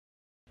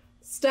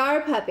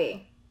STAR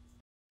Puppy.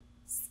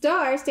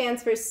 STAR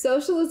stands for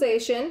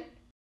Socialization,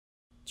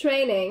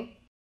 Training,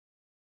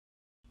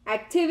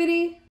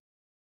 Activity,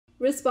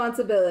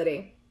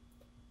 Responsibility.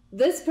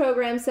 This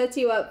program sets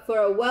you up for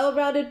a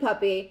well-rounded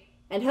puppy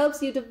and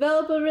helps you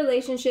develop a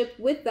relationship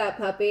with that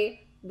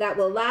puppy that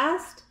will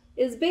last,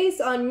 is based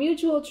on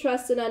mutual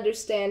trust and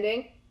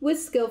understanding with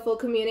skillful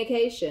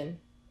communication.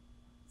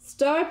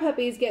 STAR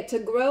puppies get to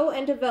grow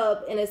and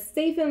develop in a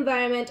safe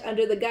environment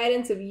under the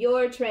guidance of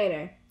your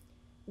trainer.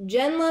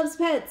 Jen Loves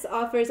Pets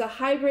offers a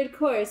hybrid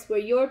course where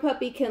your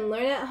puppy can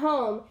learn at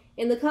home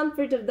in the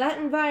comfort of that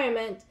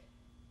environment.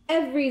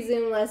 Every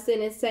Zoom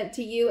lesson is sent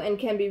to you and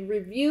can be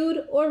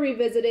reviewed or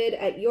revisited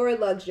at your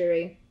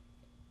luxury.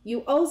 You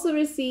also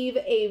receive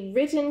a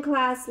written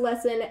class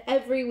lesson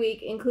every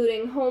week,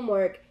 including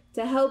homework,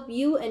 to help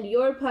you and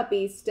your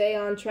puppy stay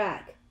on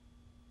track.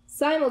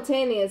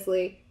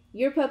 Simultaneously,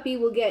 your puppy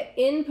will get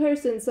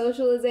in-person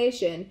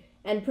socialization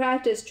and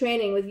practice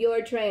training with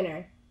your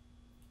trainer.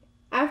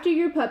 After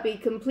your puppy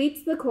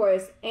completes the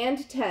course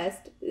and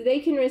test, they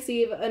can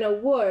receive an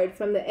award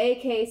from the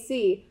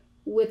AKC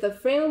with a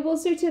frameable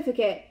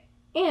certificate,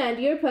 and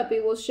your puppy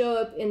will show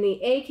up in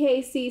the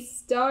AKC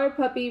STAR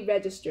Puppy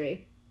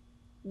Registry.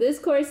 This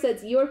course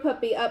sets your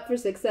puppy up for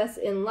success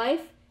in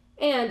life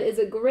and is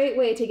a great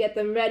way to get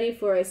them ready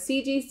for a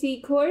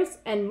CGC course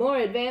and more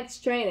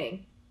advanced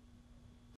training.